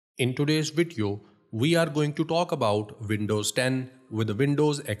In today's video, we are going to talk about Windows 10 with the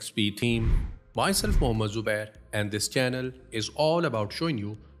Windows XP theme. Myself Mohammad Zubair, and this channel is all about showing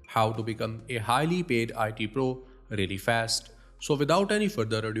you how to become a highly paid IT pro really fast. So without any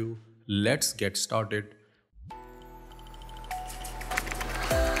further ado, let's get started.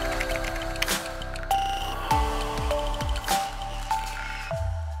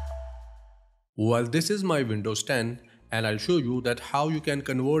 Well, this is my Windows 10 and I'll show you that how you can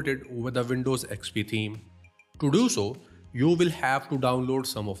convert it with the Windows XP theme. To do so, you will have to download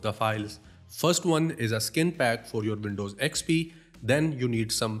some of the files. First one is a skin pack for your Windows XP, then you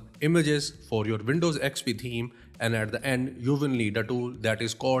need some images for your Windows XP theme, and at the end you will need a tool that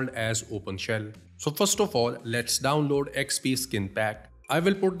is called as OpenShell. So first of all, let's download XP skin pack. I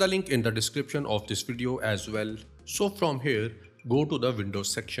will put the link in the description of this video as well. So from here, go to the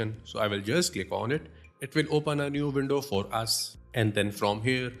Windows section. So I will just click on it. It will open a new window for us. And then from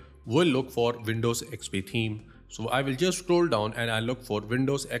here, we'll look for Windows XP theme. So I will just scroll down and I'll look for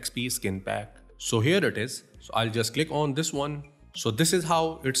Windows XP skin pack. So here it is. So I'll just click on this one. So this is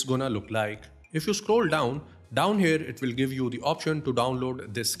how it's gonna look like. If you scroll down here it will give you the option to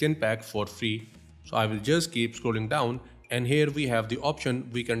download this skin pack for free. So I will just keep scrolling down, and here we have the option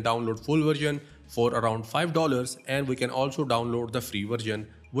we can download full version for around $5, and we can also download the free version,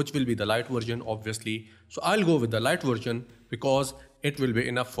 which will be the light version obviously. So I'll go with the light version because it will be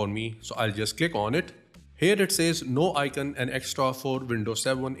enough for me. So I'll just click on it. Here it says no icon and extra for Windows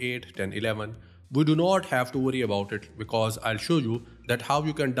 7, 8, 10, 11. We do not have to worry about it because I'll show you that how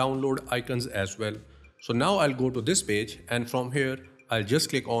you can download icons as well. So now I'll go to this page, and from here I'll just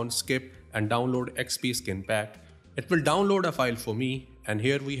click on skip and download XP skin pack. It will download a file for me, and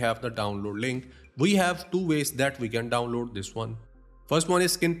here we have the download link. We have two ways that we can download this one. First one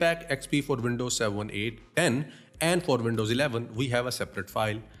is skin pack XP for Windows 7, 8, 10, and for Windows 11 we have a separate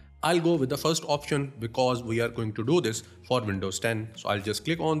file. I'll go with the first option because we are going to do this for Windows 10. So I'll just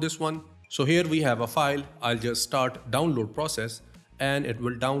click on this one. So here we have a file. I'll just start download process and it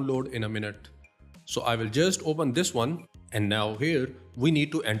will download in a minute. So I will just open this one, and now here we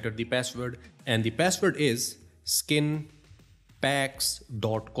need to enter the password, and the password is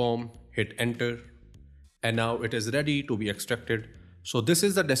skinpacks.com. Hit enter, and now it is ready to be extracted. So this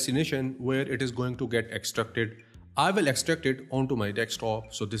is the destination where it is going to get extracted. I will extract it onto my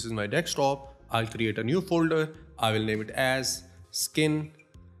desktop. So this is my desktop. I'll create a new folder. I will name it as skin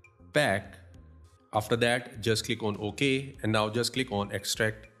pack. After that, just click on OK, and now just click on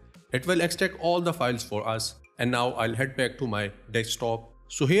extract. It will extract all the files for us, and now I'll head back to my desktop.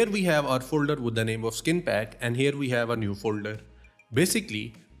 So here we have our folder with the name of skin pack, and here we have a new folder.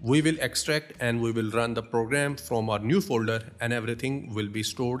 Basically, we will extract and we will run the program from our new folder, and everything will be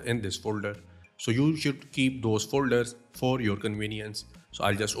stored in this folder. So you should keep those folders for your convenience. So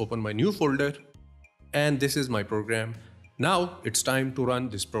I'll just open my new folder, and this is my program. Now it's time to run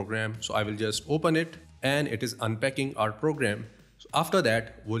this program. So I will just open it, and it is unpacking our program. So after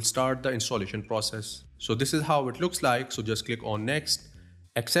that, we'll start the installation process. So this is how it looks like. So just click on next,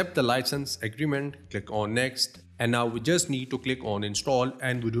 accept the license agreement, click on next. And now we just need to click on install,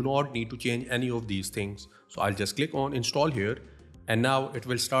 and we do not need to change any of these things. So I'll just click on install here, and now it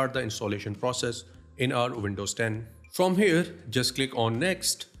will start the installation process in our Windows 10. From here, just click on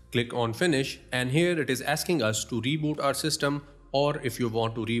next, click on finish, and here it is asking us to reboot our system, or if you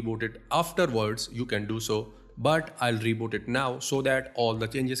want to reboot it afterwards, you can do so. But I'll reboot it now so that all the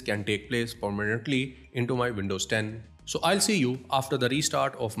changes can take place permanently into my Windows 10. So I'll see you after the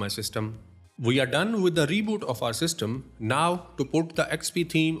restart of my system. We are done with the reboot of our system. Now to put the XP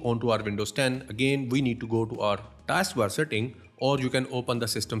theme onto our Windows 10, again we need to go to our taskbar setting, or you can open the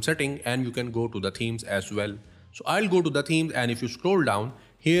system setting and you can go to the themes as well. So I'll go to the themes, and if you scroll down,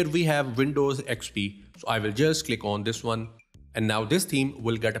 here we have Windows XP. So I will just click on this one, and now this theme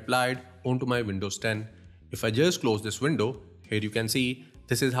will get applied onto my Windows 10. If I just close this window, here you can see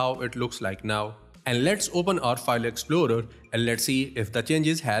this is how it looks like now. And let's open our file explorer and let's see if the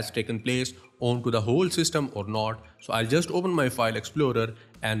changes has taken place onto the whole system or not. So I'll just open my file explorer,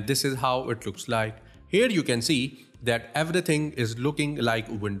 and this is how it looks like. Here you can see that everything is looking like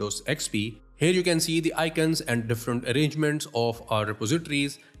Windows XP. Here you can see the icons and different arrangements of our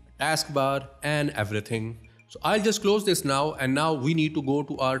repositories, taskbar, and everything. So I'll just close this now, and now we need to go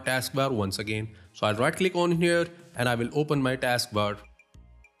to our taskbar once again. So I'll right click on here and I will open my taskbar.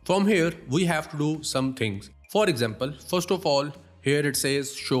 From here, we have to do some things. For example, first of all, here it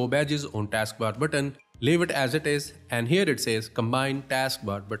says show badges on taskbar button. Leave it as it is, and here it says combine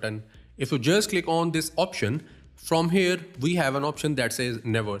taskbar button. If you just click on this option, from here we have an option that says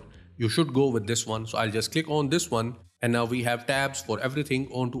never. You should go with this one. So I'll just click on this one, And now we have tabs for everything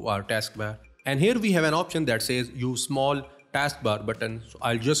onto our taskbar. And here we have an option that says use small taskbar button. So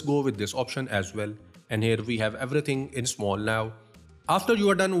I'll just go with this option as well. And here we have everything in small now. After you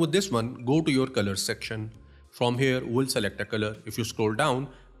are done with this one, go to your colors section. From here, we'll select a color. If you scroll down,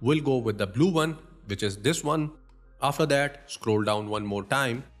 we'll go with the blue one, which is this one. After that, scroll down one more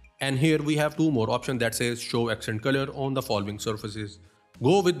time. And here we have two more options that says show accent color on the following surfaces.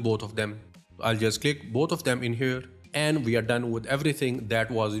 Go with both of them. I'll just click both of them in here. And we are done with everything that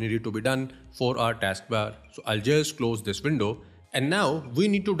was needed to be done for our taskbar. So I'll just close this window. And now we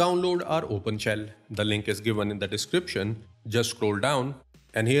need to download our OpenShell. The link is given in the description. Just scroll down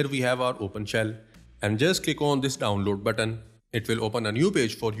and here we have our OpenShell. And just click on this download button. It will open a new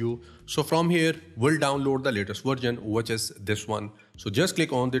page for you. So from here, we'll download the latest version, which is this one. So just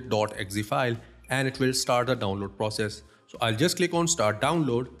click on the .exe file and it will start the download process. So I'll just click on start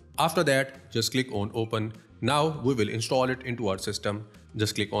download. After that, just click on open. Now we will install it into our system.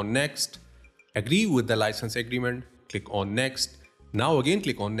 Just click on next. Agree with the license agreement. Click on next. Now again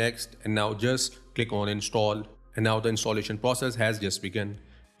click on next and now just click on install. And now the installation process has just begun.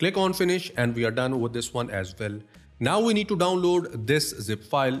 Click on finish and we are done with this one as well. Now we need to download this zip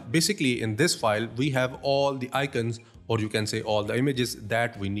file. Basically in this file, we have all the icons or you can say all the images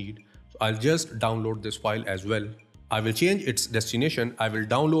that we need. So I'll just download this file as well. I will change its destination. I will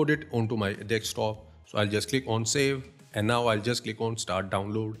download it onto my desktop. So I'll just click on save and now I'll just click on start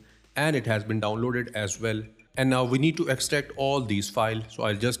download and it has been downloaded as well. And now we need to extract all these files. So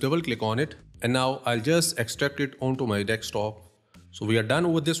I'll just double click on it and now I'll just extract it onto my desktop. So we are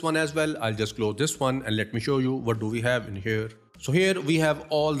done with this one as well. I'll just close this one and let me show you what do we have in here. So here we have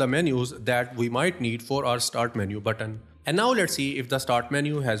all the menus that we might need for our start menu button. And now let's see if the start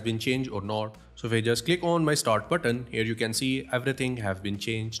menu has been changed or not. So if I just click on my start button, here you can see everything has been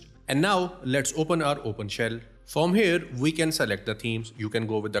changed. And now let's open our OpenShell. From here, we can select the themes. You can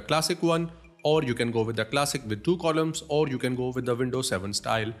go with the classic one, or you can go with the classic with 2 columns, or you can go with the Windows 7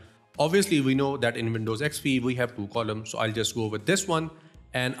 style. Obviously, we know that in Windows XP, we have 2 columns. So I'll just go with this one.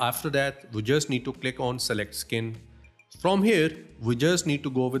 And after that, we just need to click on select skin. From here, we just need to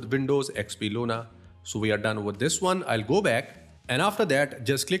go with Windows XP Luna. So we are done with this one. I'll go back. And after that,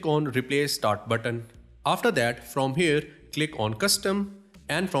 just click on replace start button. After that, from here, click on custom.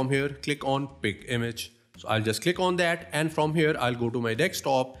 And from here, click on pick image. So I'll just click on that. And from here, I'll go to my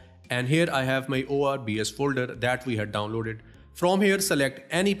desktop. And here I have my ORBS folder that we had downloaded. From here, select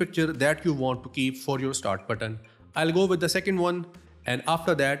any picture that you want to keep for your start button. I'll go with the second one. And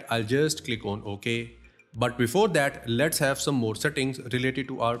after that, I'll just click on OK. But before that, let's have some more settings related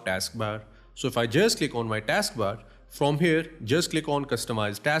to our taskbar. So if I just click on my taskbar, from here, just click on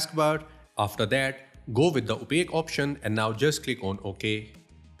customize taskbar. After that, go with the opaque option and now just click on OK.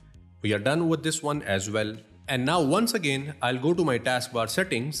 We are done with this one as well. And now once again, I'll go to my taskbar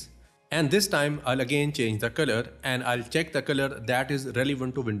settings. And this time I'll again change the color and I'll check the color that is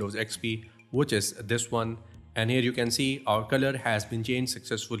relevant to Windows XP, which is this one. And here you can see our color has been changed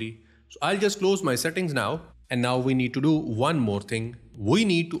successfully. So I'll just close my settings now. And now we need to do one more thing. We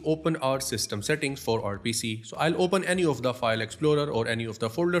need to open our system settings for our PC. So I'll open any of the file explorer or any of the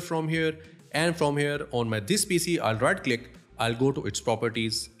folder from here. And from here on my this PC, I'll right click. I'll go to its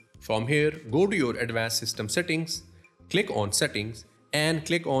properties. From here, go to your advanced system settings. Click on settings. And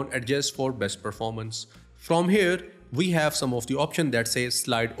click on adjust for best performance. From here, we have some of the option that says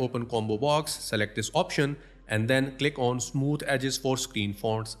slide open combo box. Select this option and then click on smooth edges for screen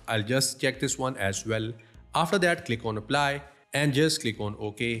fonts. I'll just check this one as well. After that, click on apply and just click on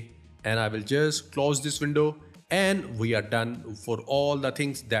OK. And I will just close this window and we are done for all the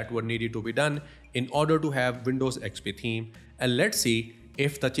things that were needed to be done in order to have Windows XP theme. And let's see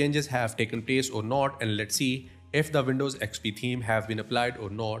if the changes have taken place or not, and let's see if the Windows XP theme have been applied or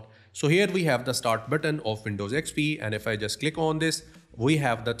not. So here we have the start button of Windows XP, and if I just click on this, we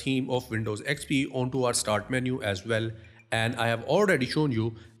have the theme of Windows XP onto our start menu as well. And I have already shown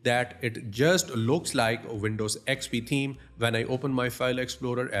you that it just looks like a Windows XP theme when I open my file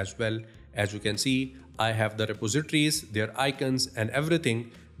explorer as well. As you can see, I have the repositories, their icons and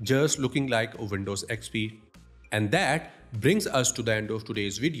everything just looking like a Windows XP. And that brings us to the end of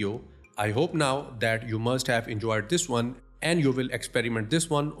today's video. I hope now that you must have enjoyed this one and you will experiment this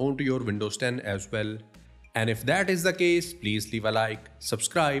one onto your Windows 10 as well. And if that is the case, please leave a like,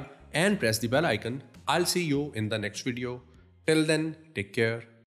 subscribe and press the bell icon. I'll see you in the next video. Till then, take care.